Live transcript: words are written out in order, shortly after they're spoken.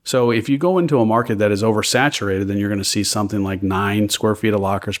So if you go into a market that is oversaturated, then you're going to see something like 9 square feet of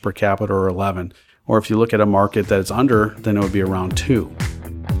lockers per capita or 11. Or if you look at a market that's under, then it would be around 2.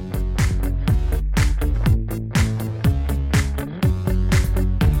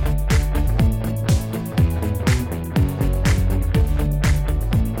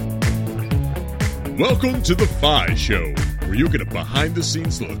 Welcome to The FI Show, where you'll get a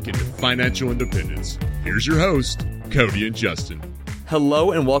behind-the-scenes look into financial independence. Here's your host, Cody and Justin.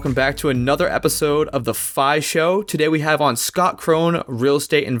 Hello and welcome back to another episode of The FI Show. Today we have on Scott Krone, real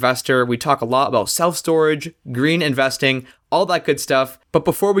estate investor. We talk a lot about self-storage, green investing, all that good stuff. But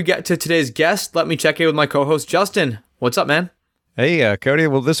before we get to today's guest, let me check in with my co-host, Justin. What's up, man? Hey, Cody.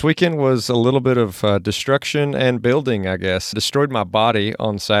 Well, this weekend was a little bit of destruction and building, I guess. Destroyed my body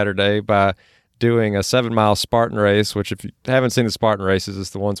on Saturday by doing a 7-mile Spartan race, which if you haven't seen the Spartan races,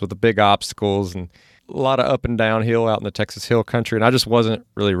 it's the ones with the big obstacles and a lot of up and down hill out in the Texas Hill Country, and I just wasn't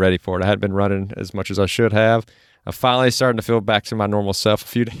really ready for it. I hadn't been running as much as I should have. I finally started to feel back to my normal self a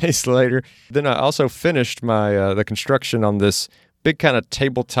few days later. Then I also finished my the construction on this big kind of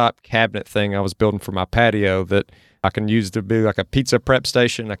tabletop cabinet thing I was building for my patio that I can use to be like a pizza prep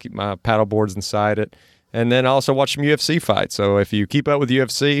station. I keep my paddle boards inside it. And then I also watch some UFC fights. So if you keep up with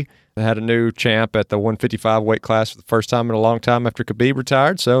UFC, I had a new champ at the 155 weight class for the first time in a long time after Khabib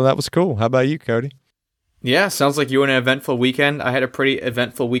retired. So that was cool. How about you, Cody? Yeah, sounds like you had an eventful weekend. I had a pretty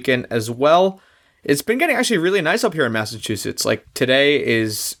eventful weekend as well. It's been getting actually really nice up here in Massachusetts. Like today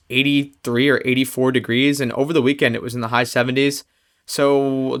is 83 or 84 degrees, and over the weekend it was in the high 70s.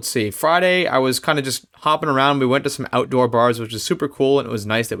 So let's see, Friday I was kind of just hopping around. We went to some outdoor bars, which was super cool, and it was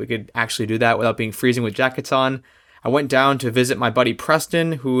nice that we could actually do that without being freezing with jackets on. I went down to visit my buddy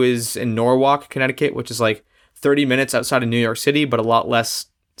Preston, who is in Norwalk, Connecticut, which is like 30 minutes outside of New York City, but a lot less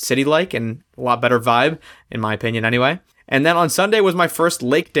city-like and a lot better vibe, in my opinion anyway. And then on Sunday was my first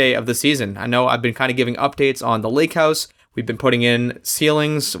lake day of the season. I know I've been kind of giving updates on the lake house. We've been putting in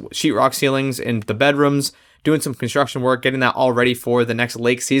ceilings, sheetrock ceilings in the bedrooms, doing some construction work, getting that all ready for the next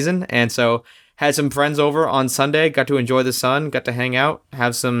lake season. And so had some friends over on Sunday, got to enjoy the sun, got to hang out,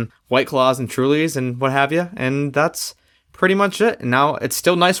 have some White Claws and Trulies and what have you. And that's pretty much it. And now it's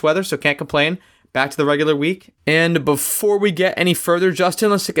still nice weather, so can't complain. Back to the regular week. And before we get any further, Justin,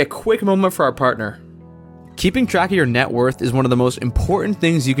 let's take a quick moment for our partner. Keeping track of your net worth is one of the most important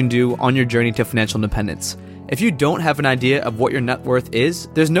things you can do on your journey to financial independence. If you don't have an idea of what your net worth is,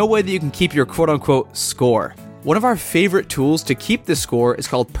 there's no way that you can keep your quote-unquote score. One of our favorite tools to keep this score is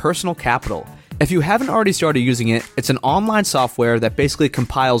called Personal Capital. If you haven't already started using it, it's an online software that basically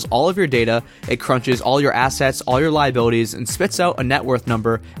compiles all of your data, it crunches all your assets, all your liabilities, and spits out a net worth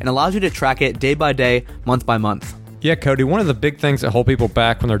number and allows you to track it day by day, month by month. Yeah, Cody, one of the big things that hold people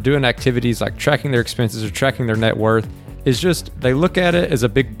back when they're doing activities like tracking their expenses or tracking their net worth is just they look at it as a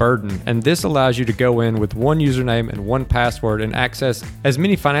big burden, and this allows you to go in with one username and one password and access as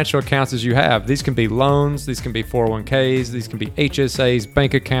many financial accounts as you have. These can be loans, these can be 401ks, these can be HSAs,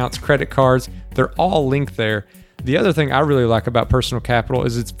 bank accounts, credit cards. They're all linked there. The other thing I really like about Personal Capital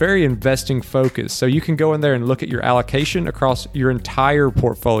is it's very investing focused. So you can go in there and look at your allocation across your entire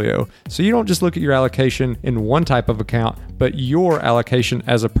portfolio. So you don't just look at your allocation in one type of account, but your allocation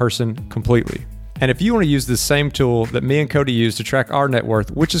as a person completely. And if you want to use the same tool that me and Cody use to track our net worth,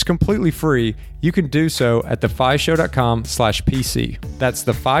 which is completely free, you can do so at thefishow.com/PC. That's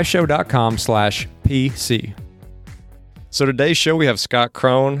thefishow.com/PC. So today's show, we have Scott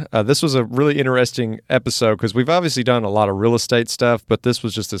Krone. This was a really interesting episode because we've obviously done a lot of real estate stuff, but this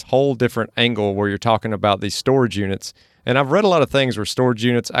was just this whole different angle where you're talking about these storage units. And I've read a lot of things where storage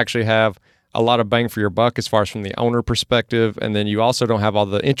units actually have a lot of bang for your buck as far as from the owner perspective. And then you also don't have all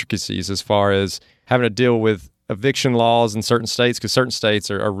the intricacies as far as having to deal with eviction laws in certain states because certain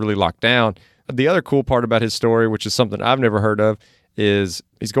states are really locked down. The other cool part about his story, which is something I've never heard of, is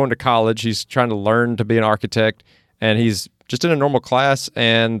he's going to college. He's trying to learn to be an architect, and he's just in a normal class,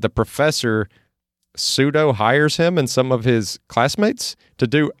 and the professor pseudo hires him and some of his classmates to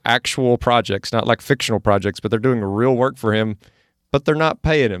do actual projects, not like fictional projects, but they're doing real work for him, but they're not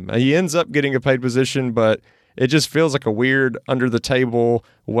paying him. He ends up getting a paid position, but it just feels like a weird under-the-table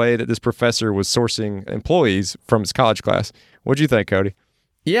way that this professor was sourcing employees from his college class. What'd you think, Cody?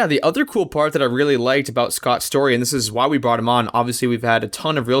 Yeah, the other cool part that I really liked about Scott's story, and this is why we brought him on, obviously we've had a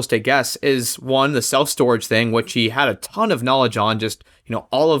ton of real estate guests, is one, the self-storage thing, which he had a ton of knowledge on, just,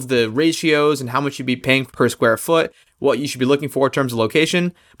 all of the ratios and how much you'd be paying per square foot, what you should be looking for in terms of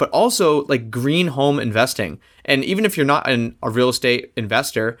location, but also like green home investing. And even if you're not a real estate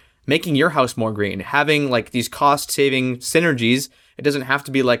investor, making your house more green, having like these cost-saving synergies It doesn't have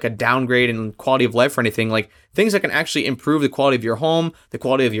to be like a downgrade in quality of life or anything. Like things that can actually improve the quality of your home, the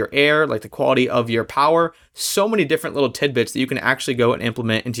quality of your air, like the quality of your power. So many different little tidbits that you can actually go and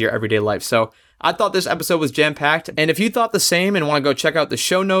implement into your everyday life. So I thought this episode was jam-packed. And if you thought the same and want to go check out the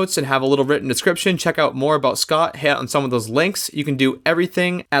show notes and have a little written description, check out more about Scott, hit on some of those links. You can do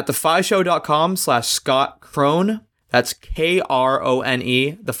everything at thefishow.com/Scott Krone. That's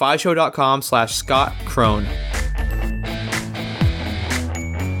Krone, thefishow.com/Scott Krone.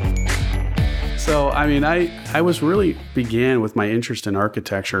 So, I mean, I was really began with my interest in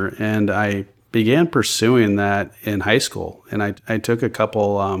architecture, and I began pursuing that in high school. And I took a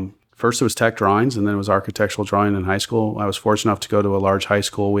couple, first it was tech drawings, and then it was architectural drawing in high school. I was fortunate enough to go to a large high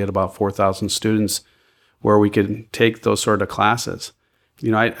school. We had about 4,000 students where we could take those sort of classes.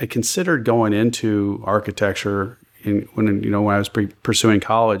 I considered going into architecture when I was pursuing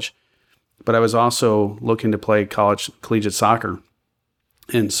college, but I was also looking to play collegiate soccer.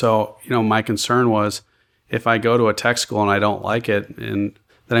 And so, my concern was if I go to a tech school and I don't like it, and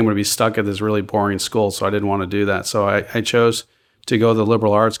then I'm going to be stuck at this really boring school. So I didn't want to do that. So I chose to go to the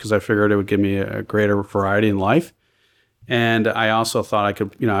liberal arts because I figured it would give me a greater variety in life. And I also thought I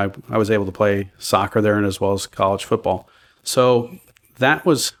could, I was able to play soccer there and as well as college football. So that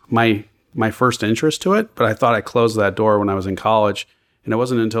was my first interest to it. But I thought I closed that door when I was in college. And it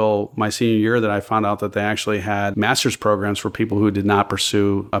wasn't until my senior year that I found out that they actually had master's programs for people who did not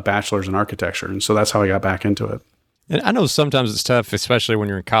pursue a bachelor's in architecture. And so that's how I got back into it. And I know sometimes it's tough, especially when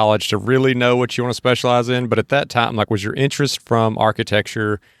you're in college, to really know what you want to specialize in. But at that time, was your interest from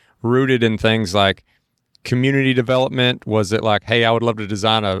architecture rooted in things like community development? Was it like, hey, I would love to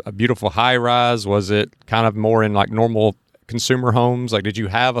design a beautiful high rise? Was it kind of more in like normal consumer homes? Like, did you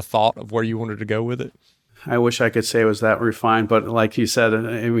have a thought of where you wanted to go with it? I wish I could say it was that refined, but like you said,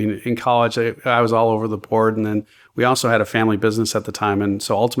 I mean, in college, I was all over the board. And then we also had a family business at the time. And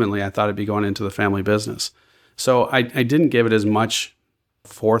so ultimately, I thought I'd be going into the family business. So I didn't give it as much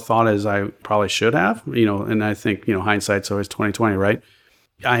forethought as I probably should have, and I think, hindsight's always 20/20, right?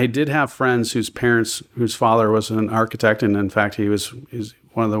 I did have friends whose father was an architect. And in fact, he's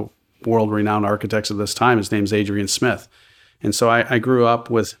one of the world-renowned architects of this time. His name's Adrian Smith. And so I grew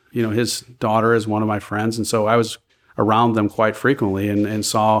up with, his daughter as one of my friends. And so I was around them quite frequently and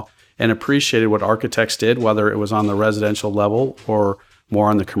saw and appreciated what architects did, whether it was on the residential level or more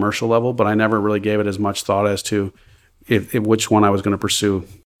on the commercial level. But I never really gave it as much thought as to which one I was going to pursue.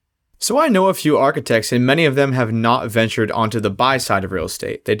 So I know a few architects, and many of them have not ventured onto the buy side of real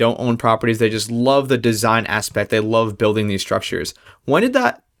estate. They don't own properties. They just love the design aspect. They love building these structures. When did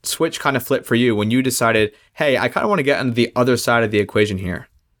that switch kind of flip for you when you decided, hey, I kind of want to get on the other side of the equation here?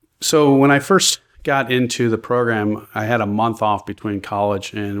 So when I first got into the program, I had a month off between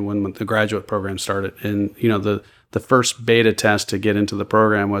college and when the graduate program started. And, the first beta test to get into the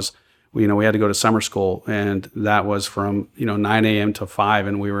program was, we had to go to summer school, and that was from, 9 a.m. to 5.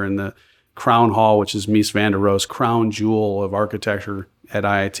 And we were in the Crown Hall, which is Mies van der Rohe's crown jewel of architecture at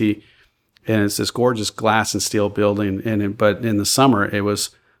IIT. And it's this gorgeous glass and steel building. But in the summer, it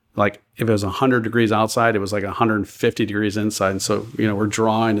was like, if it was 100 degrees outside, it was like 150 degrees inside. And so, we're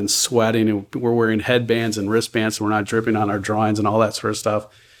drawing and sweating, and we're wearing headbands and wristbands, so we're not dripping on our drawings and all that sort of stuff.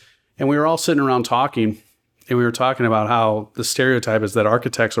 And we were all sitting around talking, and we were talking about how the stereotype is that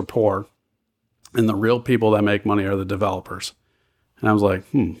architects are poor and the real people that make money are the developers. And I was like,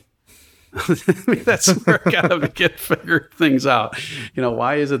 that's where I got to begin figuring things out.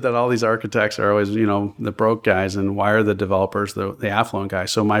 Why is it that all these architects are always, the broke guys, and why are the developers the affluent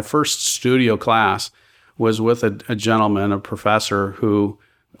guys? So my first studio class was with a gentleman, a professor who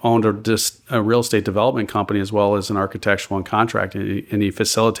owned a real estate development company as well as an architectural and contract, and he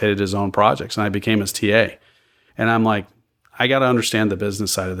facilitated his own projects, and I became his TA. And I'm like, I got to understand the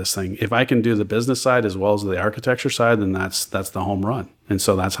business side of this thing. If I can do the business side as well as the architecture side, then that's the home run. And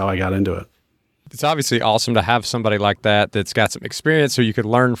so that's how I got into it. It's obviously awesome to have somebody like that that's got some experience who you could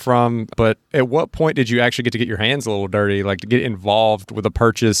learn from. But at what point did you actually get to get your hands a little dirty, like to get involved with a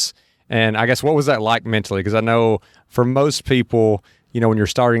purchase? And I guess what was that like mentally? Because I know for most people, when you're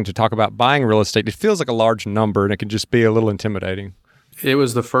starting to talk about buying real estate, it feels like a large number and it can just be a little intimidating. It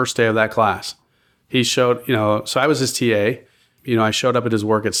was the first day of that class. He showed, so I was his TA. I showed up at his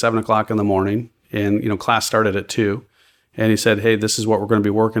work at 7:00 in the morning, and, class started at 2. And he said, hey, this is what we're going to be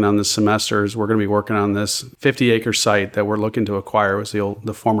working on this semester. We're going to be working on this 50-acre site that we're looking to acquire. It was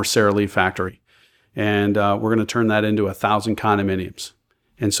the former Sara Lee factory. And we're going to turn that into 1,000 condominiums.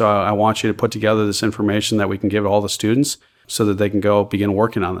 And so I want you to put together this information that we can give all the students so that they can go begin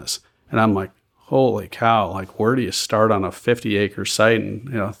working on this. And I'm like, holy cow, like where do you start on a 50-acre site and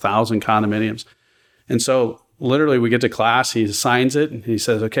 1,000 condominiums? And so literally we get to class, he signs it, and he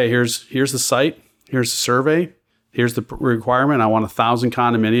says, okay, here's the site, here's the survey, here's the requirement. I want 1,000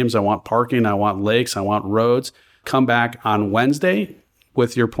 condominiums. I want parking. I want lakes. I want roads. Come back on Wednesday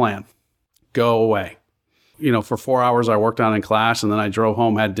with your plan. Go away. For 4 hours I worked on in class, and then I drove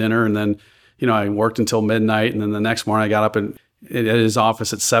home, had dinner, and then, I worked until midnight. And then the next morning I got up at his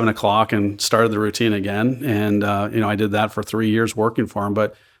office at 7 o'clock and started the routine again. And, I did that for 3 years working for him.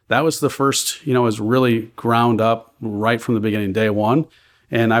 But that was the first, was really ground up right from the beginning, day one.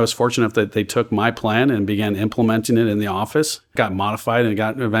 And I was fortunate that they took my plan and began implementing it in the office, got modified, and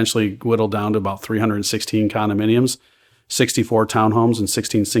got eventually whittled down to about 316 condominiums, 64 townhomes, and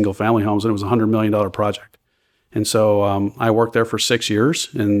 16 single-family homes. And it was a $100 million project. And so I worked there for 6 years,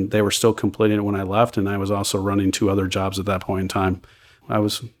 and they were still completing it when I left. And I was also running 2 other jobs at that point in time. I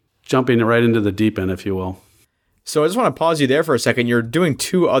was jumping right into the deep end, if you will. So I just want to pause you there for a second. You're doing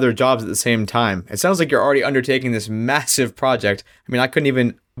 2 other jobs at the same time. It sounds like you're already undertaking this massive project. I mean, I couldn't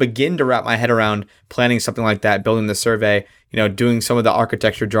even begin to wrap my head around planning something like that, building the survey, doing some of the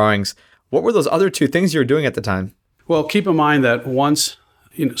architecture drawings. What were those other 2 things you were doing at the time? Well, keep in mind that once,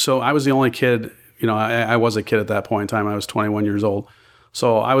 so I was the only kid, I was a kid at that point in time. I was 21 years old.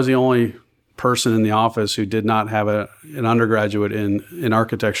 So I was the only person in the office who did not have an undergraduate in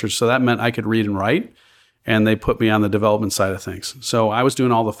architecture. So that meant I could read and write. And they put me on the development side of things. So I was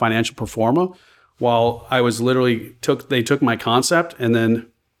doing all the financial pro forma while I was they took my concept, and then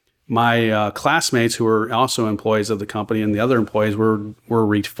my classmates who were also employees of the company and the other employees were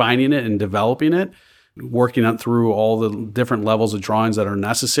refining it and developing it, working on through all the different levels of drawings that are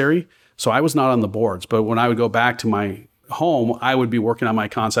necessary. So I was not on the boards, but when I would go back to my home, I would be working on my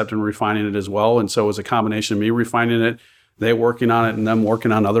concept and refining it as well. And so it was a combination of me refining it, they working on it, and them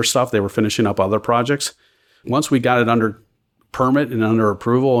working on other stuff. They were finishing up other projects. Once we got it under permit and under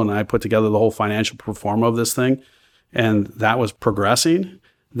approval, and I put together the whole financial pro forma of this thing, and that was progressing,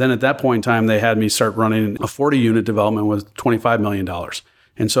 then at that point in time, they had me start running a 40-unit development with $25 million.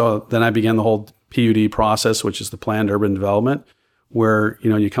 And so then I began the whole PUD process, which is the planned urban development, where,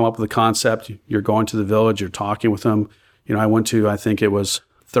 you come up with a concept, you're going to the village, you're talking with them. I went to, I think it was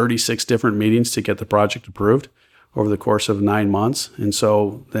 36 different meetings to get the project approved over the course of 9 months. And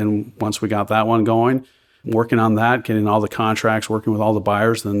so then once we got that one going, working on that, getting all the contracts, working with all the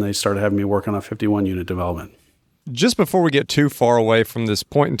buyers, then they started having me work on a 51-unit development. Just before we get too far away from this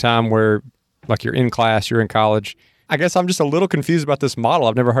point in time where, like, you're in class, you're in college, I guess I'm just a little confused about this model.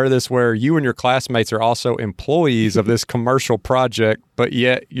 I've never heard of this where you and your classmates are also employees of this commercial project, but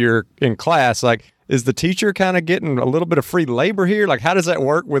yet you're in class. Like, is the teacher kind of getting a little bit of free labor here? Like, how does that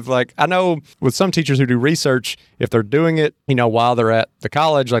work with, like, I know with some teachers who do research, if they're doing it, while they're at the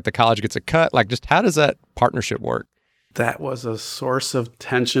college, like the college gets a cut, like, just how does that partnership work? That was a source of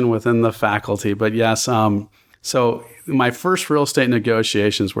tension within the faculty. But yes, so my first real estate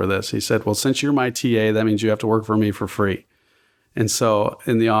negotiations were this. He said, well, since you're my TA, that means you have to work for me for free. And so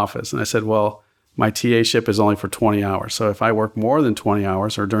in the office, and I said, well, my TA-ship is only for 20 hours. So if I work more than 20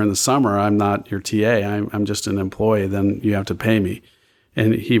 hours or during the summer, I'm not your TA, I'm just an employee, then you have to pay me.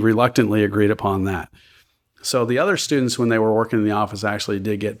 And he reluctantly agreed upon that. So the other students, when they were working in the office, actually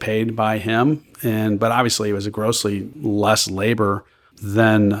did get paid by him. But obviously it was a grossly less labor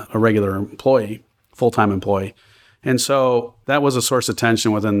than a regular employee, full-time employee. And so that was a source of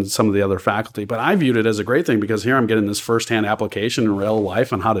tension within some of the other faculty. But I viewed it as a great thing because here I'm getting this firsthand application in real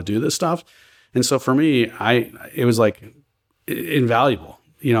life on how to do this stuff. And so for me, it was like invaluable,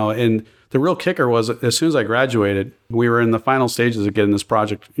 and the real kicker was as soon as I graduated, we were in the final stages of getting this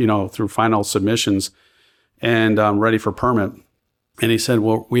project, through final submissions and ready for permit. And he said,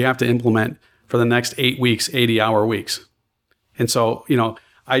 well, we have to implement for the next 8 weeks, 80-hour weeks. And so,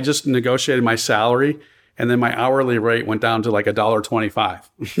 I just negotiated my salary, and then my hourly rate went down to like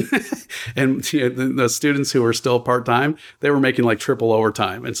 $1.25. And the students who were still part-time, they were making like triple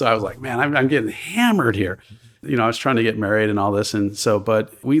overtime. And so I was like, man, I'm getting hammered here. I was trying to get married and all this. And so,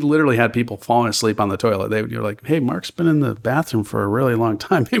 but we literally had people falling asleep on the toilet. They were like, hey, Mark's been in the bathroom for a really long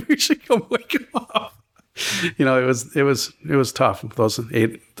time. Maybe we should go wake him up. It was tough.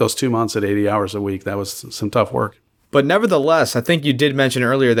 Those 2 months at 80 hours a week, that was some tough work. But nevertheless, I think you did mention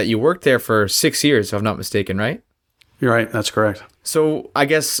earlier that you worked there for 6 years, if I'm not mistaken, right? You're right. That's correct. So I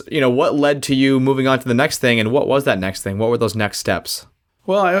guess, what led to you moving on to the next thing, and what was that next thing? What were those next steps?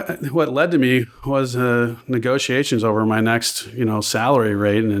 Well, what led to me was negotiations over my next, salary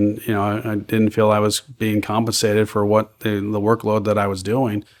rate. And, I didn't feel I was being compensated for what the workload that I was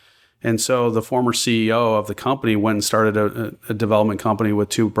doing. And so the former CEO of the company went and started a development company with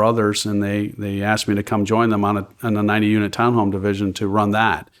 2 brothers, and they asked me to come join them on a 90-unit townhome division to run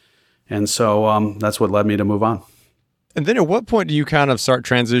that. And so that's what led me to move on. And then at what point do you kind of start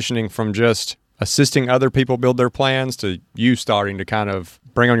transitioning from just assisting other people build their plans to you starting to kind of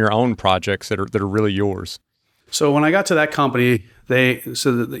bring on your own projects that are really yours? So when I got to that company,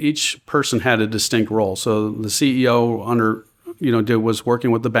 each person had a distinct role. So the CEO was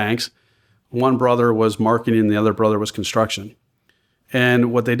working with the banks. One brother was marketing, the other brother was construction.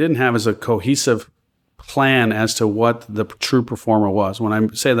 And what they didn't have is a cohesive plan as to what the true performer was. When I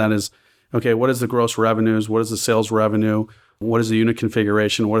say that is, okay, what is the gross revenues? What is the sales revenue? What is the unit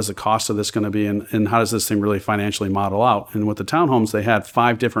configuration? What is the cost of this going to be? And how does this thing really financially model out? And with the townhomes, they had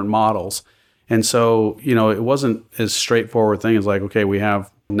 5 different models. And so, it wasn't as straightforward thing as like, okay, we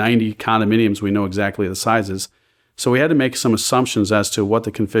have 90 condominiums. We know exactly the sizes. So we had to make some assumptions as to what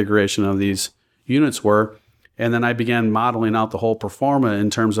the configuration of these units were. And then I began modeling out the whole pro forma in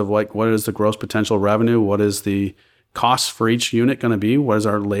terms of like, what is the gross potential revenue? What is the cost for each unit going to be? What is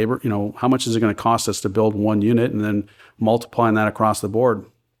our labor? How much is it going to cost us to build one unit? And then multiplying that across the board.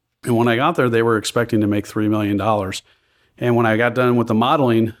 And when I got there, they were expecting to make $3 million. And when I got done with the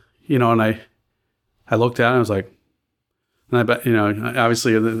modeling, and I looked at it, I was like, and I bet,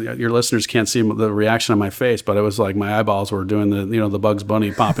 obviously your listeners can't see the reaction on my face, but it was like my eyeballs were doing the Bugs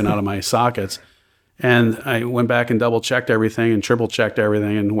Bunny popping out of my sockets. And I went back and double checked everything and triple checked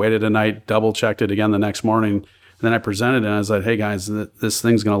everything and waited a night, double checked it again the next morning. And then I presented it and I was like, hey guys, this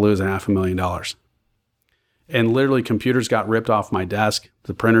thing's going to lose $500,000. And literally computers got ripped off my desk.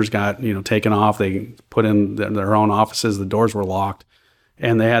 The printers got, taken off. They put in their own offices. The doors were locked.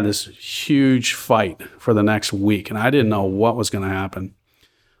 And they had this huge fight for the next week. And I didn't know what was going to happen.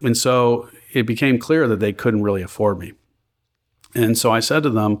 And so it became clear that they couldn't really afford me. And so I said to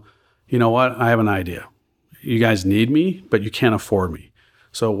them, you know what? I have an idea. You guys need me, but you can't afford me.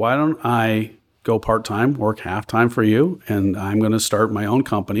 So why don't I go part-time, work half-time for you, and I'm going to start my own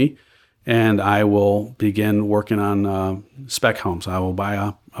company, and I will begin working on spec homes. I will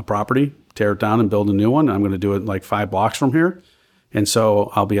buy a property, tear it down, and build a new one. I'm going to do it like 5 blocks from here. And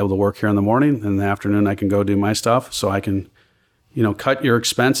so I'll be able to work here in the morning, and in the afternoon I can go do my stuff so I can, cut your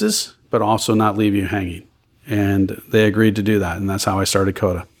expenses, but also not leave you hanging. And they agreed to do that, and that's how I started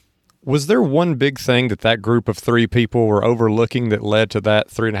Coda. Was there one big thing that group of 3 people were overlooking that led to that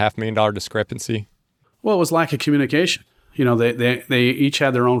 $3.5 million discrepancy? Well, it was lack of communication. They each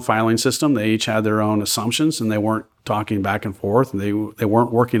had their own filing system. They each had their own assumptions, and they weren't talking back and forth. And they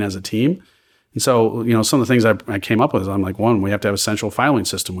weren't working as a team. And so, some of the things I came up with, I'm like, one, we have to have a central filing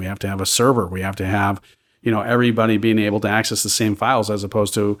system. We have to have a server. We have to have, everybody being able to access the same files, as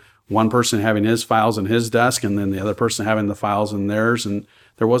opposed to one person having his files in his desk and then the other person having the files in theirs. And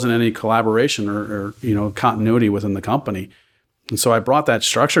there wasn't any collaboration or continuity within the company. And so I brought that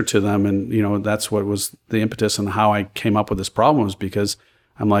structure to them. And, that's what was the impetus on how I came up with this problem, was because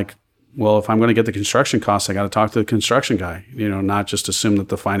I'm like, well, if I'm going to get the construction costs, I got to talk to the construction guy, not just assume that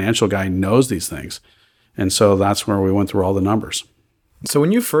the financial guy knows these things. And so that's where we went through all the numbers. So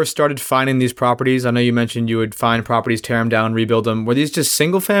when you first started finding these properties, I know you mentioned you would find properties, tear them down, rebuild them. Were these just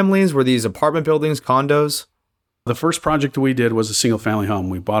single families? Were these apartment buildings, condos? The first project we did was a single family home.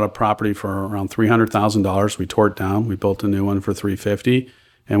 We bought a property for around $300,000. We tore it down. We built a new one for $350,000.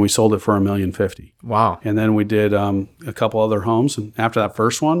 And we sold it for $1,050,000. Wow. And then we did a couple other homes. And after that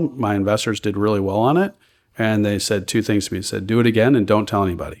first one, my investors did really well on it. And they said 2 things to me. They said, do it again and don't tell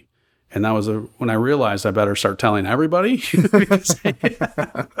anybody. And that was when I realized I better start telling everybody. Because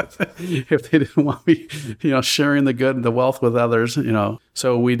if they didn't want me, sharing the good and the wealth with others,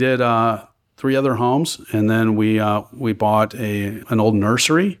 So we did 3 other homes. And then we bought an old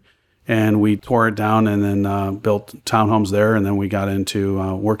nursery. And we tore it down and then built townhomes there. And then we got into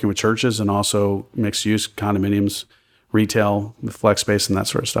working with churches and also mixed use condominiums, retail, flex space, and that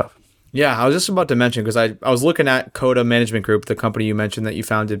sort of stuff. Yeah, I was just about to mention, because I was looking at Coda Management Group, the company you mentioned that you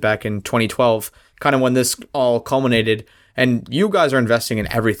founded back in 2012, kind of when this all culminated. And you guys are investing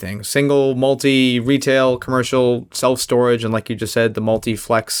in everything: single, multi, retail, commercial, self-storage, and like you just said, the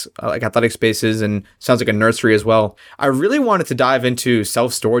multi-flex, like athletic spaces, and sounds like a nursery as well. I really wanted to dive into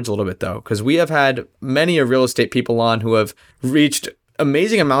self-storage a little bit, though, because we have had many real estate people on who have reached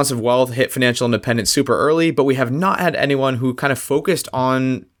amazing amounts of wealth, hit financial independence super early, but we have not had anyone who kind of focused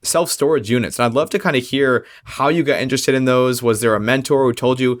on self-storage units. And I'd love to kind of hear how you got interested in those. Was there a mentor who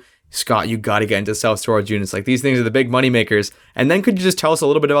told you, Scott, you got to get into self-storage units? Like, these things are the big money makers. And then could you just tell us a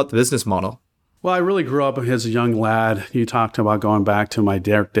little bit about the business model? Well, I really grew up as a young lad. You talked about going back to my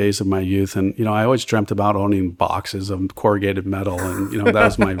dark days of my youth. And, I always dreamt about owning boxes of corrugated metal. And, that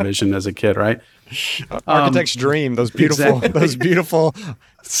was my vision as a kid, right? Architect's dream, those beautiful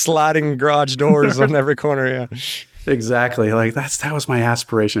sliding garage doors on every corner. Yeah. Exactly. Like that was my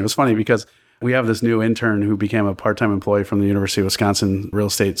aspiration. It was funny because we have this new intern who became a part-time employee from the University of Wisconsin Real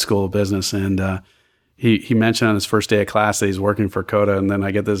Estate School of Business. And he mentioned on his first day of class that he's working for Coda. And then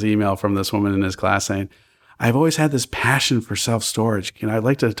I get this email from this woman in his class saying, I've always had this passion for self-storage. I'd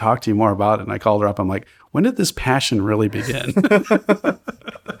like to talk to you more about it. And I called her up. I'm like, when did this passion really begin?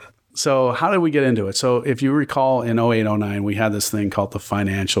 So how did we get into it? So if you recall in 08, 09, we had this thing called the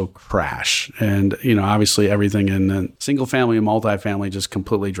financial crash. And, obviously everything in single family and multifamily just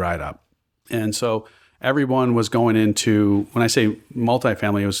completely dried up. And so everyone was going into, when I say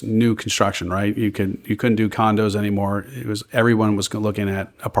multifamily, it was new construction, right? You couldn't do condos anymore. Everyone was looking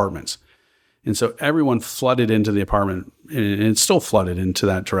at apartments. And so everyone flooded into the apartment, and it's still flooded into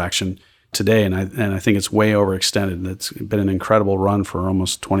that direction today. And I think it's way overextended. It's been an incredible run for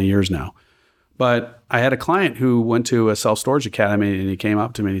almost 20 years now. But I had a client who went to a self-storage academy, and he came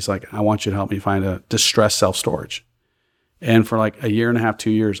up to me and he's like, I want you to help me find a distressed self-storage. And for like a year and a half,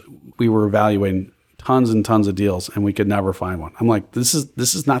 2 years, we were evaluating tons and tons of deals, and we could never find one. I'm like, this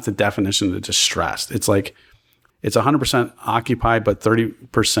is not the definition of distressed. It's like, it's 100% occupied, but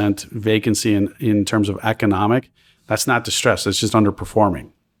 30% vacancy in terms of economic. That's not distressed. It's just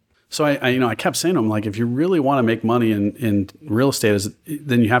underperforming. So I kept saying to him, like, if you really want to make money in real estate,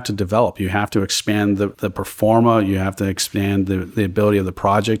 then you have to develop. You have to expand the pro forma. You have to expand the ability of the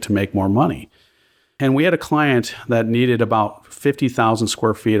project to make more money. And we had a client that needed about 50,000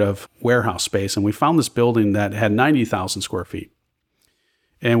 square feet of warehouse space. And we found this building that had 90,000 square feet.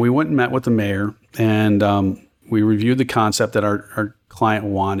 And we went and met with the mayor, and we reviewed the concept that our client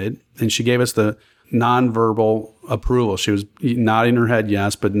wanted. And she gave us the nonverbal approval. She was nodding her head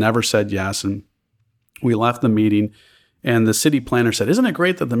yes, but never said yes. And we left the meeting, and the city planner said, isn't it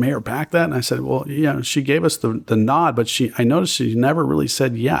great that the mayor backed that? And I said, well, yeah, she gave us the nod, but I noticed she never really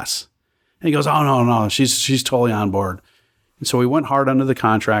said yes. And he goes, oh, no, she's totally on board. And so we went hard under the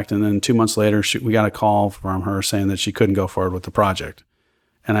contract. And then 2 months later, we got a call from her saying that she couldn't go forward with the project.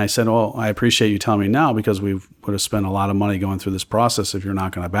 And I said, well, I appreciate you telling me now, because we would have spent a lot of money going through this process if you're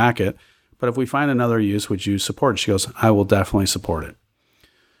not going to back it. But if we find another use, would you support it? She goes, I will definitely support it.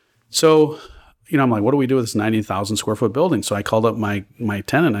 So, I'm like, what do we do with this 90,000 square foot building? So I called up my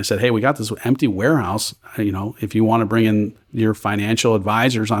tenant and I said, hey, we got this empty warehouse. If you want to bring in your financial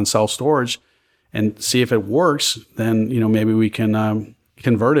advisors on self-storage and see if it works, then, maybe we can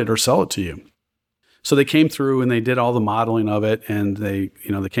convert it or sell it to you. So they came through and they did all the modeling of it, and they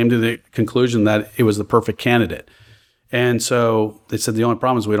came to the conclusion that it was the perfect candidate. And so they said, the only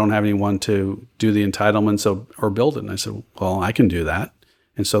problem is we don't have anyone to do the entitlements or build it. And I said, well, I can do that.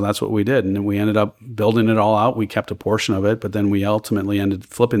 And so that's what we did. And then we ended up building it all out. We kept a portion of it, but then we ultimately ended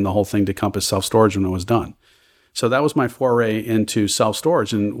flipping the whole thing to Compass Self-Storage when it was done. So that was my foray into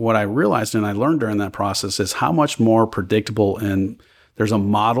self-storage. And what I realized and I learned during that process is how much more predictable and there's a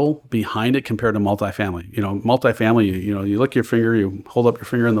model behind it compared to multifamily. Multifamily, you lick your finger, you hold up your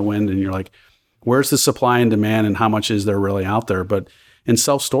finger in the wind, and you're like, where's the supply and demand and how much is there really out there? But in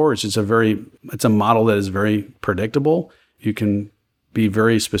self-storage, it's a model that is very predictable. You can be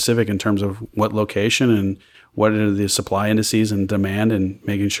very specific in terms of what location and what are the supply indices and demand, and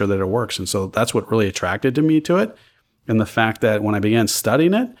making sure that it works. And so that's what really attracted me to it. And the fact that when I began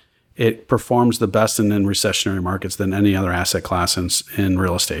studying it, it performs the best in recessionary markets than any other asset class in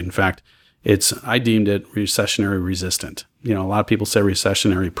real estate. In fact, I deemed it recessionary resistant. A lot of people say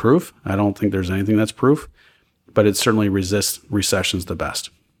recessionary proof. I don't think there's anything that's proof, but it certainly resists recessions the best.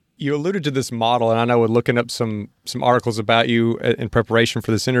 You alluded to this model, and I know looking up some articles about you in preparation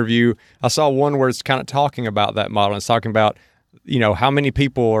for this interview, I saw one where it's kind of talking about that model. And it's talking about, how many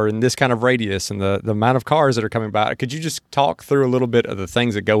people are in this kind of radius and the amount of cars that are coming by. Could you just talk through a little bit of the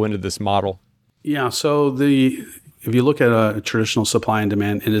things that go into this model? Yeah. So if you look at a traditional supply and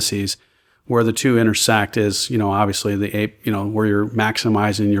demand indices, where the two intersect is, obviously where you're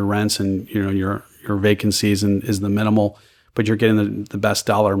maximizing your rents and, your vacancies and is the minimal, but you're getting the best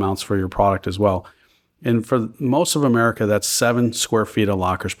dollar amounts for your product as well. And for most of America, that's 7 square feet of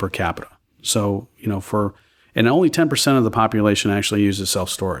lockers per capita. So, and only 10% of the population actually uses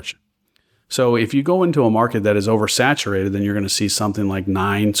self-storage. So if you go into a market that is oversaturated, then you're going to see something like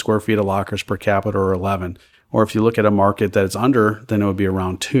 9 square feet of lockers per capita or 11. Or if you look at a market that's under, then it would be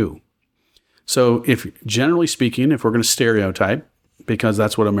around 2. So generally speaking, if we're going to stereotype, because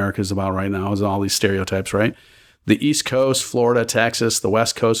that's what America is about right now, is all these stereotypes, right? The East Coast, Florida, Texas, the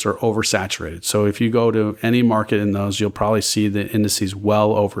West Coast are oversaturated. So if you go to any market in those, you'll probably see the indices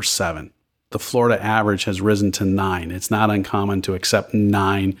well over 7. The Florida average has risen to 9. It's not uncommon to accept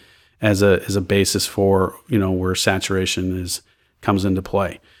 9 as a basis for, where saturation comes into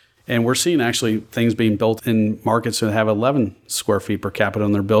play. And we're seeing actually things being built in markets that have 11 square feet per capita,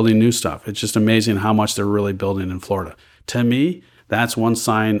 and they're building new stuff. It's just amazing how much they're really building in Florida. To me, that's one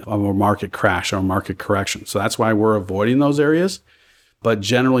sign of a market crash or a market correction. So that's why we're avoiding those areas. But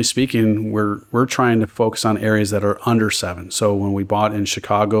generally speaking, we're trying to focus on areas that are under 7. So when we bought in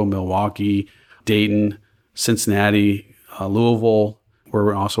Chicago, Milwaukee, Dayton, Cincinnati, Louisville,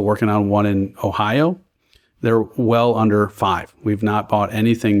 we're also working on one in Ohio. They're well under 5. We've not bought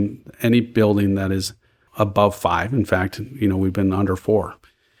any building that is above 5. In fact, we've been under 4.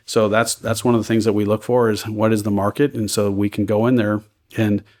 So that's one of the things that we look for is what is the market? And so we can go in there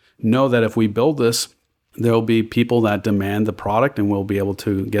and know that if we build this, there'll be people that demand the product, and we'll be able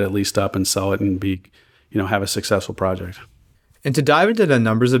to get it leased up and sell it and have a successful project. And to dive into the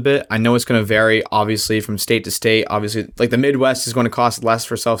numbers a bit, I know it's going to vary, obviously, from state to state. Obviously, like the Midwest is going to cost less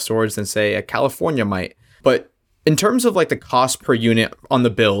for self-storage than, say, a California might. But in terms of like the cost per unit on the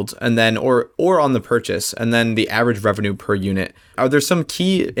build and then or on the purchase and then the average revenue per unit, are there some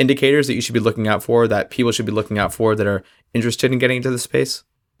key indicators that you should be looking out for, that people should be looking out for that are interested in getting into the space?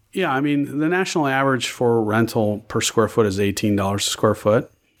 Yeah, I mean, the national average for rental per square foot is $18 a square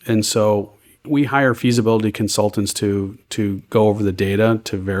foot. And so we hire feasibility consultants to go over the data,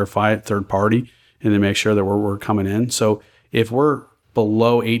 to verify it, third party, and to make sure that we're coming in. So if we're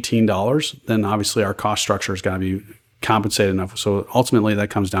below $18, then obviously our cost structure has got to be compensated enough. So ultimately that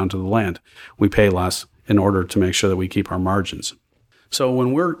comes down to the land. We pay less in order to make sure that we keep our margins. So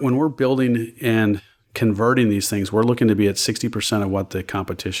when we're building and converting these things, we're looking to be at 60% of what the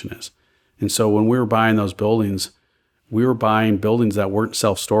competition is. And so when we were buying those buildings, we were buying buildings that weren't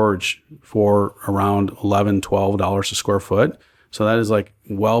self-storage for around $11, $12 a square foot. So that is like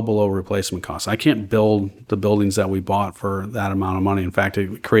well below replacement costs. I can't build the buildings that we bought for that amount of money. In fact,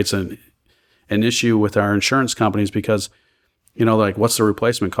 it creates an issue with our insurance companies because, like, what's the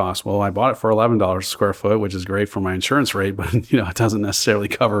replacement cost? Well, I bought it for $11 a square foot, which is great for my insurance rate, but, it doesn't necessarily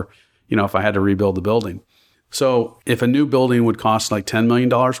cover, if I had to rebuild the building. So if a new building would cost like $10 million,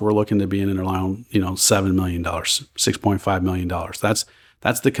 we're looking to be in and around, $7 million, $6.5 million.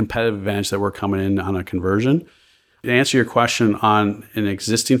 That's the competitive advantage that we're coming in on a conversion. To answer your question on an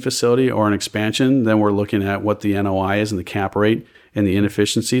existing facility or an expansion, then we're looking at what the NOI is and the cap rate and the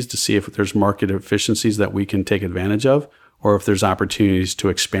inefficiencies to see if there's market efficiencies that we can take advantage of or if there's opportunities to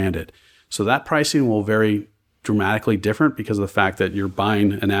expand it. So that pricing will vary dramatically different because of the fact that you're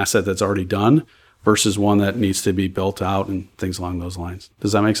buying an asset that's already done versus one that needs to be built out and things along those lines.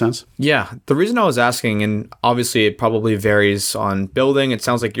 Does that make sense? Yeah. The reason I was asking, and obviously it probably varies on building, it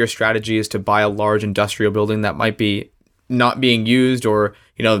sounds like your strategy is to buy a large industrial building that might be not being used or,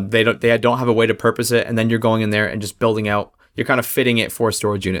 they don't have a way to purpose it. And then you're going in there and just building out, you're kind of fitting it for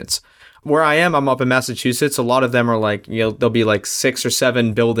storage units. Where I'm up in Massachusetts. A lot of them are like, there'll be like 6 or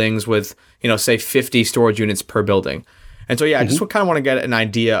 7 buildings with, say 50 storage units per building. And so, I just kind of want to get an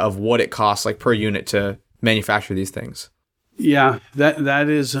idea of what it costs like per unit to manufacture these things. Yeah,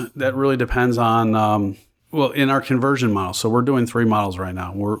 that really depends on, in our conversion model. So we're doing 3 models right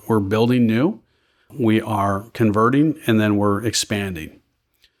now. We're building new, we are converting, and then we're expanding.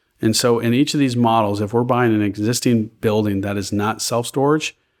 And so in each of these models, if we're buying an existing building that is not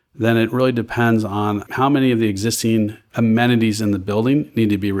self-storage, then it really depends on how many of the existing amenities in the building need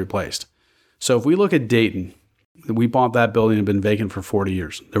to be replaced. So if we look at Dayton, we bought that building and been vacant for 40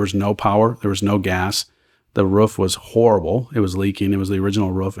 years. There was no power. There was no gas. The roof was horrible. It was leaking. It was the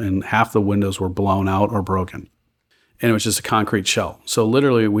original roof, and half the windows were blown out or broken. And it was just a concrete shell. So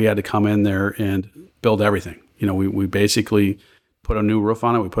literally, we had to come in there and build everything. We basically put a new roof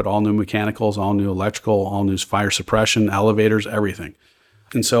on it. We put all new mechanicals, all new electrical, all new fire suppression, elevators, everything.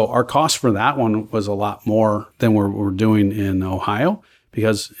 And so our cost for that one was a lot more than we're doing in Ohio,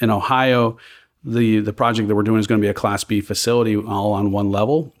 because in Ohio, the project that we're doing is going to be a Class B facility all on one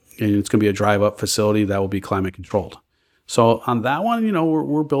level, and it's going to be a drive-up facility that will be climate controlled. So on that one,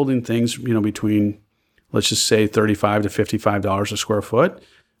 we're building things, between, let's just say $35 to $55 a square foot.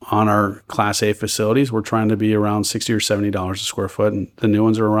 On our Class A facilities, we're trying to be around $60 or $70 a square foot, and the new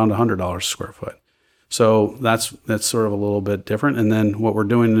ones are around $100 a square foot. So that's sort of a little bit different. And then what we're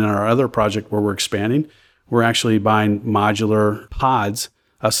doing in our other project where we're expanding, we're actually buying modular pods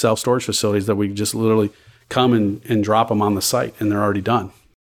of self-storage facilities that we just literally come and drop them on the site, and they're already done.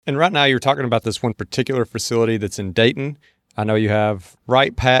 And right now you're talking about this one particular facility that's in Dayton. I know you have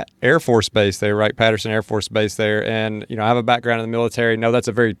Wright-Pat Air Force Base there, Wright-Patterson Air Force Base there. And, I have a background in the military. Know that's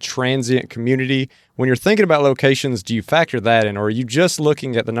a very transient community. When you're thinking about locations, do you factor that in? Or are you just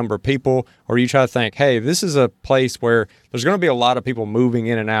looking at the number of people? Or you try to think, hey, this is a place where there's going to be a lot of people moving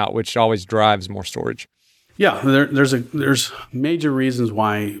in and out, which always drives more storage? Yeah, there's major reasons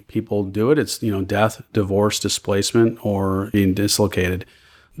why people do it. It's, death, divorce, displacement, or being dislocated.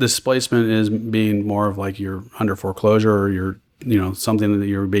 Displacement is being more of like you're under foreclosure, or you're, something that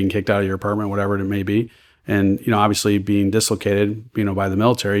you're being kicked out of your apartment, whatever it may be. And, obviously being dislocated, by the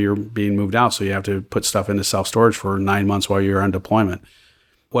military, you're being moved out. So you have to put stuff into self-storage for 9 months while you're on deployment.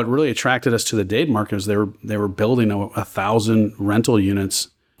 What really attracted us to the Dade market is they were building 1,000 rental units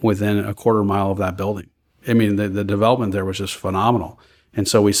within a quarter mile of that building. I mean, the development there was just phenomenal. And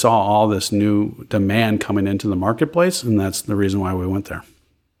so we saw all this new demand coming into the marketplace, and that's the reason why we went there.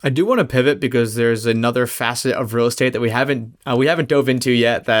 I do want to pivot because there's another facet of real estate that we haven't dove into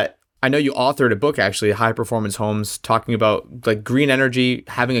yet, that I know you authored a book, actually, High Performance Homes, talking about like green energy,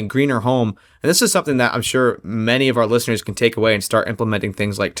 having a greener home. And this is something that I'm sure many of our listeners can take away and start implementing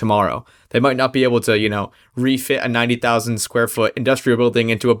things like tomorrow. They might not be able to, refit a 90,000 square foot industrial building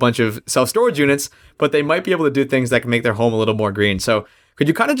into a bunch of self-storage units, but they might be able to do things that can make their home a little more green. So could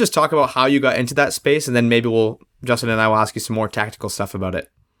you kind of just talk about how you got into that space? And then maybe Justin and I will ask you some more tactical stuff about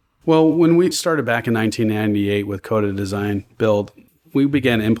it. Well, when we started back in 1998 with Code Design Build, we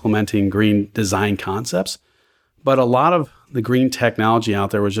began implementing green design concepts, but a lot of the green technology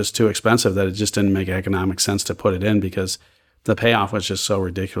out there was just too expensive that it just didn't make economic sense to put it in because the payoff was just so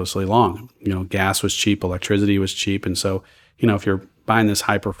ridiculously long. Gas was cheap, electricity was cheap. And so, if you're buying this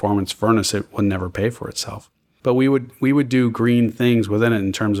high performance furnace, it would never pay for itself. But we would do green things within it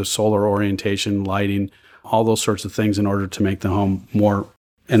in terms of solar orientation, lighting, all those sorts of things in order to make the home more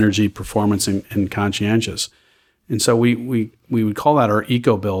energy performance and conscientious. And so we would call that our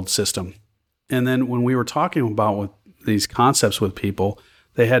eco-build system. And then when we were talking about with these concepts with people,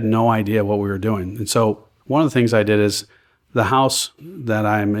 they had no idea what we were doing. And so one of the things I did is the house that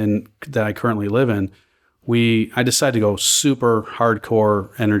I'm in, that I currently live in, I decided to go super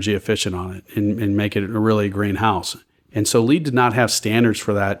hardcore energy efficient on it and make it a really green house. And so LEED did not have standards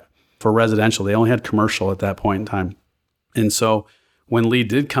for that for residential. They only had commercial at that point in time. And so when LEED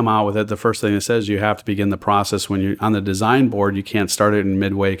did come out with it, the first thing it says you have to begin the process when you're on the design board. You can't start it in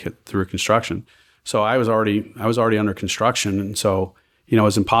midway through construction. So I was already under construction, and so it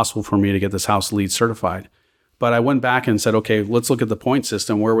was impossible for me to get this house LEED certified. But I went back and said, okay, let's look at the point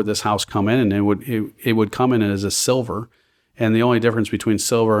system. Where would this house come in? And it would come in as a silver, and the only difference between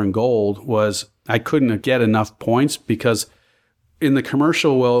silver and gold was I couldn't get enough points because in the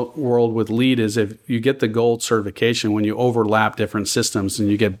commercial world with LEED is if you get the gold certification when you overlap different systems and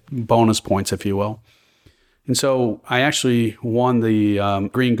you get bonus points, if you will. And so I actually won the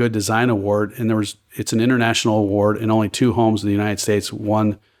Green Good Design Award, and it's an international award, and only 2 homes in the United States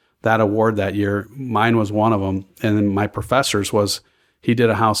won that award that year. Mine was one of them, and then my professor's he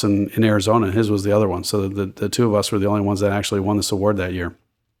did a house in Arizona, and his was the other one. So the 2 of us were the only ones that actually won this award that year.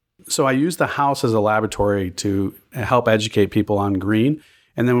 So I used the house as a laboratory to help educate people on green.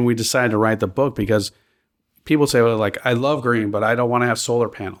 And then when we decided to write the book, because people say, well, like, I love green, but I don't want to have solar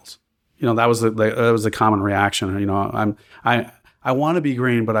panels. That was the common reaction. I want to be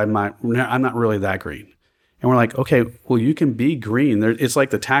green, but I'm not really that green. And we're like, okay, well, you can be green. It's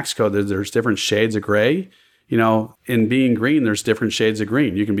like the tax code. There's different shades of gray. In being green, there's different shades of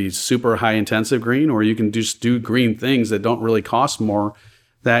green. You can be super high intensive green, or you can just do green things that don't really cost more,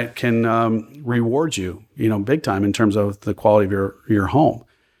 that can reward you, big time in terms of the quality of your home.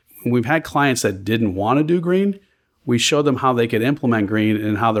 We've had clients that didn't want to do green. We showed them how they could implement green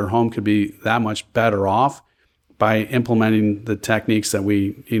and how their home could be that much better off by implementing the techniques that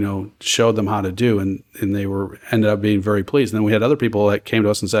we, showed them how to do. And they ended up being very pleased. And then we had other people that came to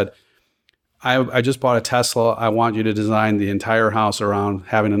us and said, I just bought a Tesla. I want you to design the entire house around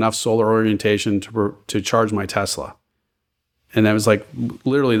having enough solar orientation to charge my Tesla. And that was like,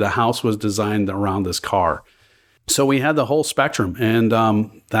 literally the house was designed around this car. So we had the whole spectrum. And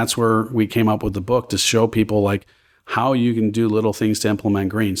that's where we came up with the book, to show people like how you can do little things to implement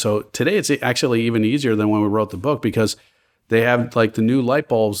green. So today it's actually even easier than when we wrote the book, because they have like the new light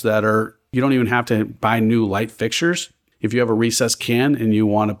bulbs you don't even have to buy new light fixtures. If you have a recessed can and you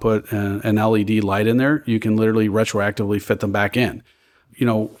want to put an LED light in there, you can literally retroactively fit them back in.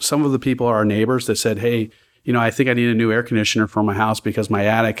 Some of the people are our neighbors that said, hey, I think I need a new air conditioner for my house because my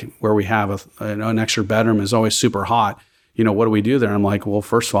attic, where we have an extra bedroom, is always super hot. What do we do there? I'm like, well,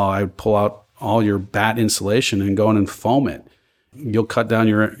 first of all, I would pull out all your batt insulation and go in and foam it. You'll cut down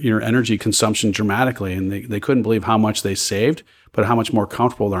your energy consumption dramatically. And they couldn't believe how much they saved, but how much more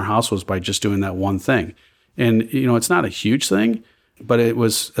comfortable their house was by just doing that one thing. And, it's not a huge thing, but it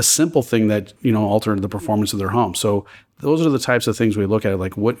was a simple thing that, altered the performance of their home. So those are the types of things we look at,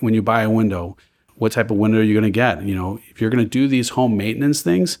 like when you buy a window, what type of window are you going to get? If you're going to do these home maintenance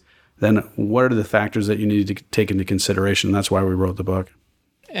things, then what are the factors that you need to take into consideration? That's why we wrote the book.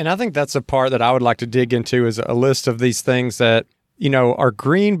 And I think that's a part that I would like to dig into is a list of these things that, are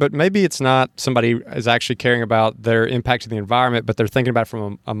green, but maybe it's not somebody is actually caring about their impact to the environment, but they're thinking about it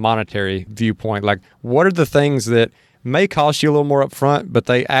from a monetary viewpoint. Like, what are the things that may cost you a little more upfront, but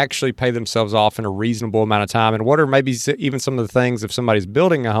they actually pay themselves off in a reasonable amount of time? And what are maybe even some of the things, if somebody's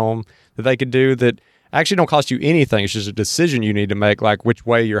building a home, that they could do that actually don't cost you anything? It's just a decision you need to make, like which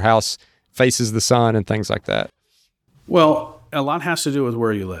way your house faces the sun and things like that. Well, a lot has to do with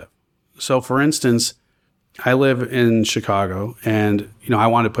where you live. So, for instance, I live in Chicago, and I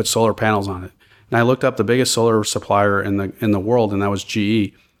wanted to put solar panels on it. And I looked up the biggest solar supplier in the world, and that was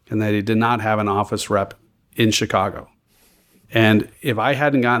GE, and they did not have an office rep in Chicago. And if I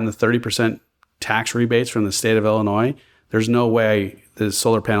hadn't gotten the 30% tax rebates from the state of Illinois, there's no way the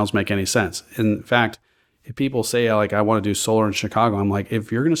solar panels make any sense. In fact, if people say, like, I want to do solar in Chicago, I'm like, if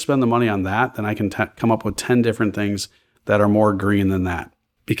you're going to spend the money on that, then I can come up with 10 different things that are more green than that.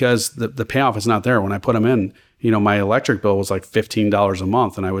 Because the payoff is not there. When I put them in, my electric bill was like $15 a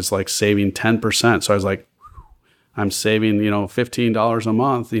month, and I was like saving 10%. So I was like, I'm saving, $15 a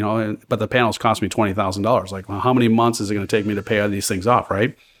month, but the panels cost me $20,000. Like, well, how many months is it going to take me to pay all these things off,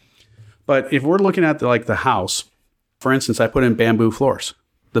 right? But if we're looking at the house, for instance, I put in bamboo floors.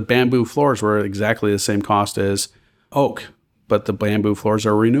 The bamboo floors were exactly the same cost as oak, but the bamboo floors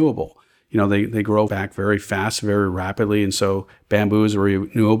are renewable. They grow back very fast, very rapidly, and so bamboo is a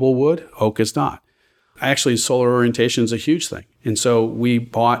renewable wood, oak is not. Actually, solar orientation is a huge thing. And so we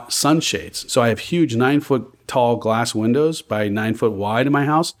bought sunshades. So I have huge 9-foot tall glass windows by 9 foot wide in my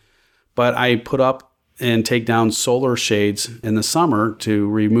house, but I put up and take down solar shades in the summer to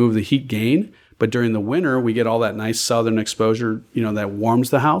remove the heat gain. But during the winter, we get all that nice southern exposure, that warms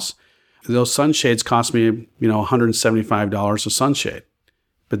the house. Those sunshades cost me, $175 a sunshade.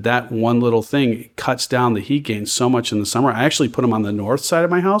 But that one little thing cuts down the heat gain so much in the summer. I actually put them on the north side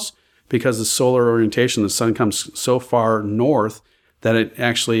of my house because the solar orientation, the sun comes so far north that it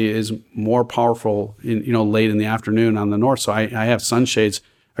actually is more powerful late in the afternoon on the north. So I have sunshades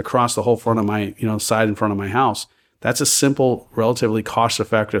across the whole front of my, side in front of my house. That's a simple, relatively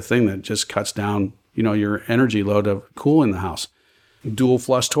cost-effective thing that just cuts down, your energy load of cooling the house. Dual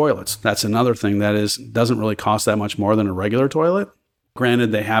flush toilets. That's another thing that doesn't really cost that much more than a regular toilet.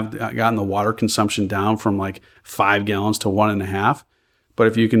 Granted, they have gotten the water consumption down from like 5 gallons to 1.5. But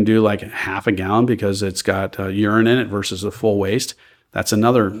if you can do like half a gallon because it's got urine in it versus a full waste, that's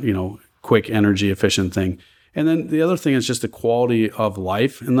another, quick energy efficient thing. And then the other thing is just the quality of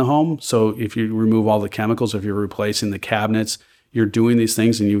life in the home. So if you remove all the chemicals, if you're replacing the cabinets, you're doing these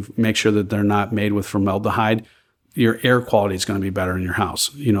things and you make sure that they're not made with formaldehyde, your air quality is going to be better in your house.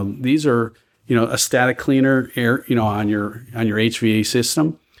 These are, a static cleaner air, on your HVAC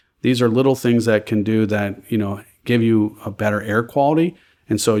system. These are little things that can do that, give you a better air quality.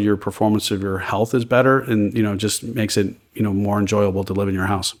 And so your performance of your health is better and, just makes it, more enjoyable to live in your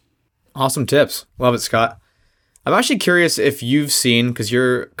house. Awesome tips. Love it, Scott. I'm actually curious if you've seen, because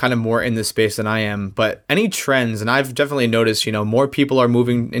you're kind of more in this space than I am, but any trends, and I've definitely noticed, more people are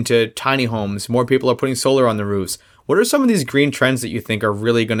moving into tiny homes, more people are putting solar on the roofs. What are some of these green trends that you think are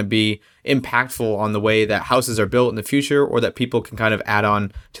really going to be impactful on the way that houses are built in the future or that people can kind of add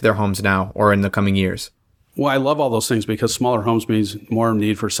on to their homes now or in the coming years? Well, I love all those things because smaller homes means more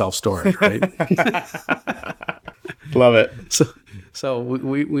need for self-storage, right? Love it. So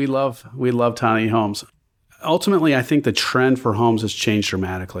we love tiny homes. Ultimately, I think the trend for homes has changed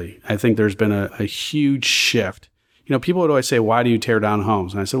dramatically. I think there's been a huge shift. People would always say, why do you tear down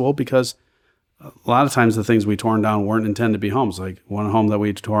homes? And I said, well, because a lot of times the things we torn down weren't intended to be homes. Like one home that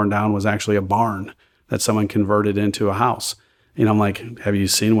we torn down was actually a barn that someone converted into a house. I'm like, have you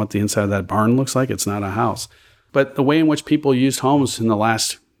seen what the inside of that barn looks like? It's not a house. But the way in which people used homes in the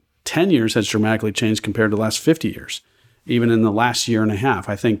last 10 years has dramatically changed compared to the last 50 years. Even in the last year and a half,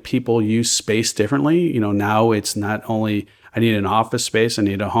 I think people use space differently. Now it's not only I need an office space, I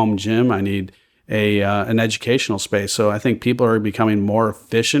need a home gym, I need an educational space. So I think people are becoming more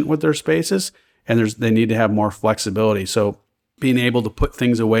efficient with their spaces, and they need to have more flexibility. So being able to put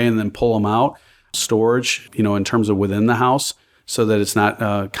things away and then pull them out, storage, in terms of within the house, so that it's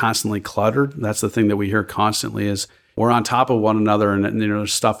not constantly cluttered. That's the thing that we hear constantly is we're on top of one another, and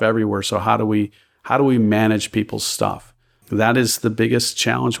there's stuff everywhere. So how do we manage people's stuff? That is the biggest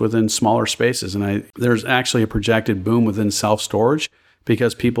challenge within smaller spaces. And there's actually a projected boom within self-storage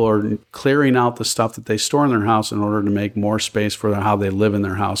because people are clearing out the stuff that they store in their house in order to make more space for how they live in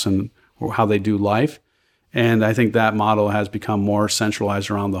their house and how they do life. And I think that model has become more centralized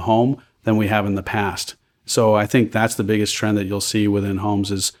around the home than we have in the past. So I think that's the biggest trend that you'll see within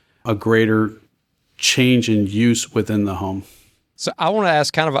homes is a greater change in use within the home. So I want to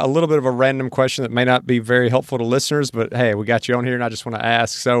ask kind of a little bit of a random question that may not be very helpful to listeners, but hey, we got you on here and I just want to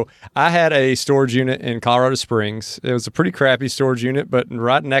ask. So I had a storage unit in Colorado Springs. It was a pretty crappy storage unit, but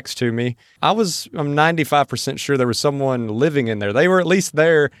right next to me, I'm 95% sure there was someone living in there. They were at least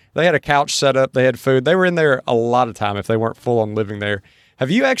there. They had a couch set up. They had food. They were in there a lot of time if they weren't full on living there. Have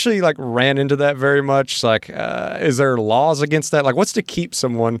you actually ran into that very much? Is there laws against that? What's to keep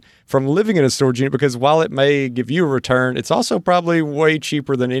someone from living in a storage unit? Because while it may give you a return, it's also probably way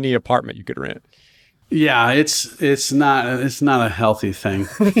cheaper than any apartment you could rent. Yeah, it's not a healthy thing.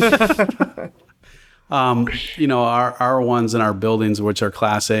 Our ones in our buildings, which are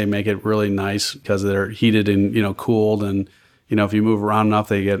Class A, make it really nice because they're heated and cooled, and if you move around enough,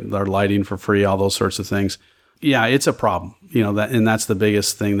 they get their lighting for free, all those sorts of things. Yeah, it's a problem, and that's the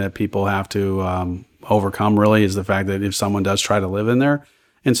biggest thing that people have to overcome really is the fact that if someone does try to live in there.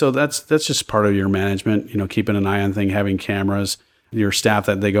 And so that's just part of your management, keeping an eye on things, having cameras, your staff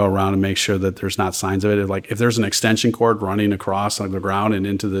that they go around and make sure that there's not signs of it. Like if there's an extension cord running across the ground and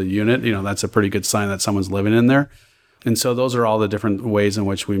into the unit, that's a pretty good sign that someone's living in there. And so those are all the different ways in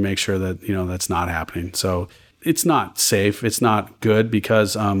which we make sure that, that's not happening. So it's not safe. It's not good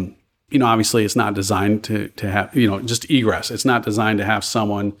because, obviously it's not designed to have, just egress. It's not designed to have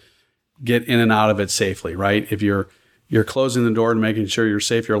someone get in and out of it safely, right? If you're closing the door and making sure you're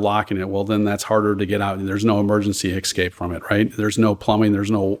safe, you're locking it, well, then that's harder to get out. And there's no emergency escape from it, right? There's no plumbing. There's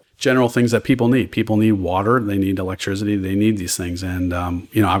no general things that people need. People need water. They need electricity. They need these things. And,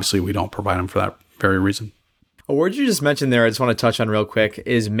 obviously we don't provide them for that very reason. A word you just mentioned there, I just want to touch on real quick,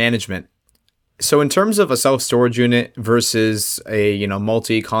 is management. So in terms of a self-storage unit versus a,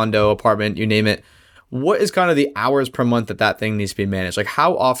 multi-condo apartment, you name it, what is kind of the hours per month that thing needs to be managed?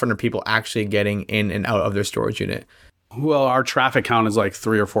 How often are people actually getting in and out of their storage unit? Well, our traffic count is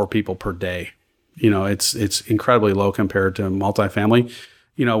 3 or 4 people per day. It's incredibly low compared to multifamily.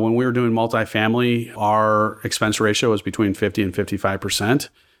 When we were doing multifamily, our expense ratio was between 50 and 55%.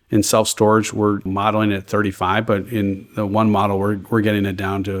 In self-storage, we're modeling at 35, but in the one model, we're getting it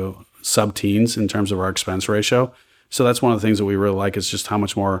down to sub-teens in terms of our expense ratio. So that's one of the things that we really like is just how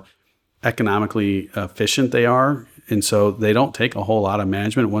much more economically efficient they are. And so they don't take a whole lot of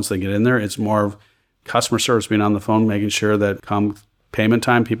management once they get in there. It's more of customer service, being on the phone, making sure that come payment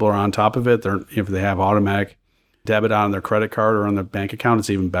time, people are on top of it. If they have automatic debit on their credit card or on their bank account, it's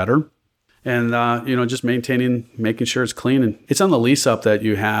even better. And, just making sure it's clean. And it's on the lease up that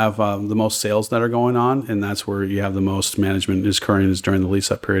you have the most sales that are going on. And that's where you have the most management is occurring is during the lease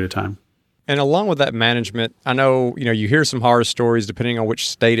up period of time. And along with that management, I know, you hear some horror stories depending on which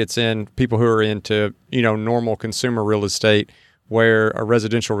state it's in, people who are into, normal consumer real estate, where a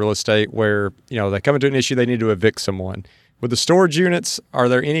residential real estate, where, they come into an issue, they need to evict someone. With the storage units, are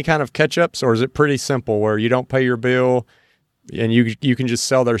there any kind of catch-ups, or is it pretty simple where you don't pay your bill and you can just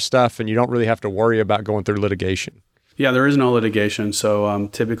sell their stuff and you don't really have to worry about going through litigation? Yeah, there is no litigation. So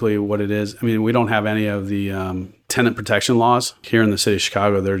typically what it is, we don't have any of the tenant protection laws here in the city of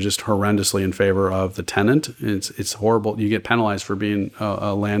Chicago. They're just horrendously in favor of the tenant. It's horrible. You get penalized for being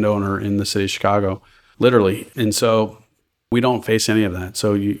a landowner in the city of Chicago, literally. And so we don't face any of that.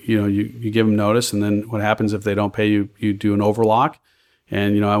 So you give them notice, and then what happens if they don't pay you? You do an overlock,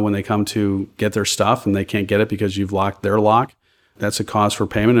 and when they come to get their stuff and they can't get it because you've locked their lock, that's a cause for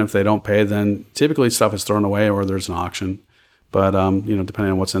payment. And if they don't pay, then typically stuff is thrown away or there's an auction. But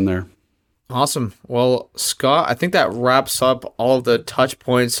depending on what's in there. Awesome. Well, Scott, I think that wraps up all of the touch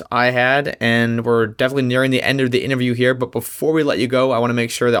points I had, and we're definitely nearing the end of the interview here. But before we let you go, I want to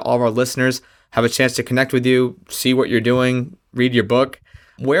make sure that all of our listeners have a chance to connect with you, see what you're doing, read your book.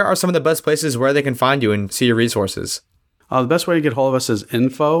 Where are some of the best places where they can find you and see your resources? The best way to get hold of us is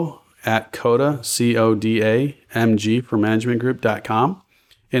info@CODA, CODAMG for managementgroup.com.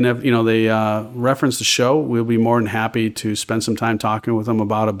 And if they reference the show, we'll be more than happy to spend some time talking with them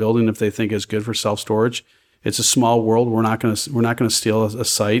about a building if they think is good for self-storage. It's a small world. We're not going to steal a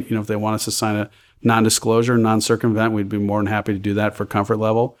site. If they want us to sign a non-disclosure, non-circumvent, we'd be more than happy to do that for comfort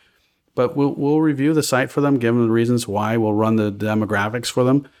level. But we'll review the site for them, give them the reasons why. We'll run the demographics for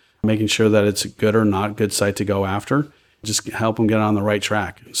them, making sure that it's a good or not good site to go after. Just help them get on the right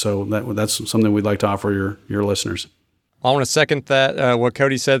track. So that's something we'd like to offer your listeners. I want to second that, what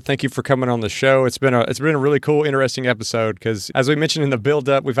Cody said. Thank you for coming on the show. It's been a really cool, interesting episode because, as we mentioned in the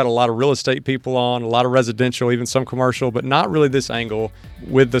build-up, we've had a lot of real estate people on, a lot of residential, even some commercial, but not really this angle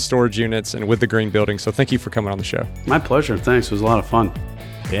with the storage units and with the green building. So thank you for coming on the show. My pleasure. Thanks. It was a lot of fun.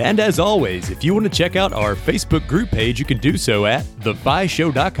 And as always, if you want to check out our Facebook group page, you can do so at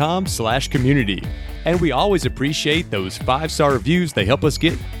thebyshow.com/community. And we always appreciate those 5-star reviews. They help us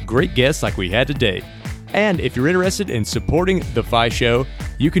get great guests like we had today. And if you're interested in supporting The Fi Show,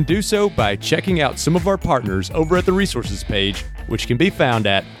 you can do so by checking out some of our partners over at the resources page, which can be found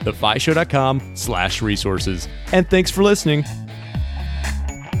at thefishow.com/resources. And thanks for listening.